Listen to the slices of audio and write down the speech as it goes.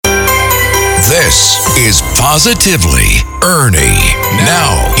This is Positively Ernie.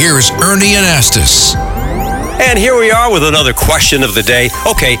 Now, here's Ernie Anastas. And here we are with another question of the day.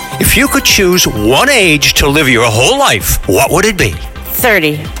 Okay, if you could choose one age to live your whole life, what would it be?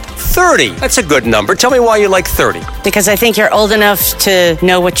 30. 30. That's a good number. Tell me why you like 30. Because I think you're old enough to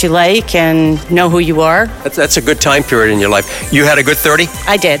know what you like and know who you are. That's a good time period in your life. You had a good 30?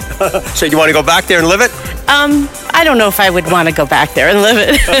 I did. So you want to go back there and live it? I don't know if I would want to go back there and live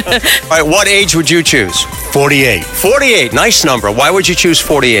it. All right, what age would you choose? 48. 48. Nice number. Why would you choose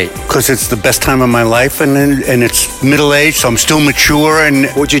 48? Because it's the best time of my life, and it's middle age, so I'm still mature and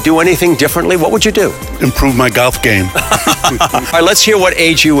Would you do anything differently? What would you do? improve my golf game. All right, let's hear what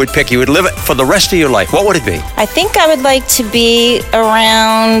age you would pick. You would live it for the rest of your life. What would it be? I think I would like to be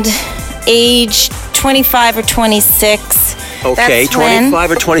around age 25 or 26. Okay, That's when-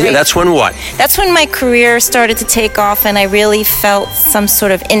 25 or 20. That's when what? That's when my career started to take off and I really felt some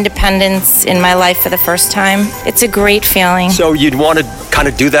sort of independence in my life for the first time. It's a great feeling. So you'd want to kind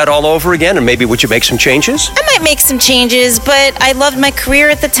of do that all over again, and maybe would you make some changes? I might make some changes, but I loved my career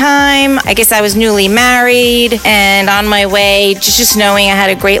at the time. I guess I was newly married and on my way, just knowing I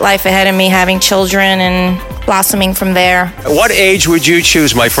had a great life ahead of me, having children and blossoming from there. What age would you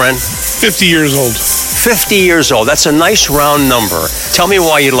choose, my friend? 50 years old. 50 years old. That's a nice round number. Tell me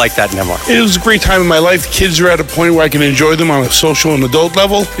why you like that number. It was a great time in my life. The kids are at a point where I can enjoy them on a social and adult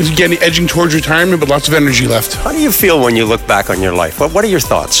level. It's getting edging towards retirement, but lots of energy left. How do you feel when you look back on your life? What are your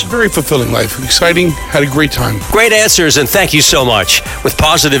thoughts? Very fulfilling life. Exciting. Had a great time. Great answers, and thank you so much. With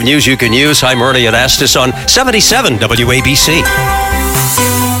positive news you can use, I'm Ernie Anastas on 77 WABC.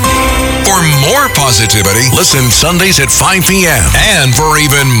 For more positivity, listen Sundays at 5 p.m. And for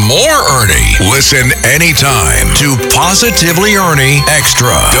even more Ernie, listen anytime to Positively Ernie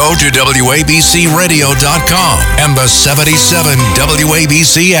Extra. Go to WABCRadio.com and the 77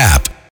 WABC app.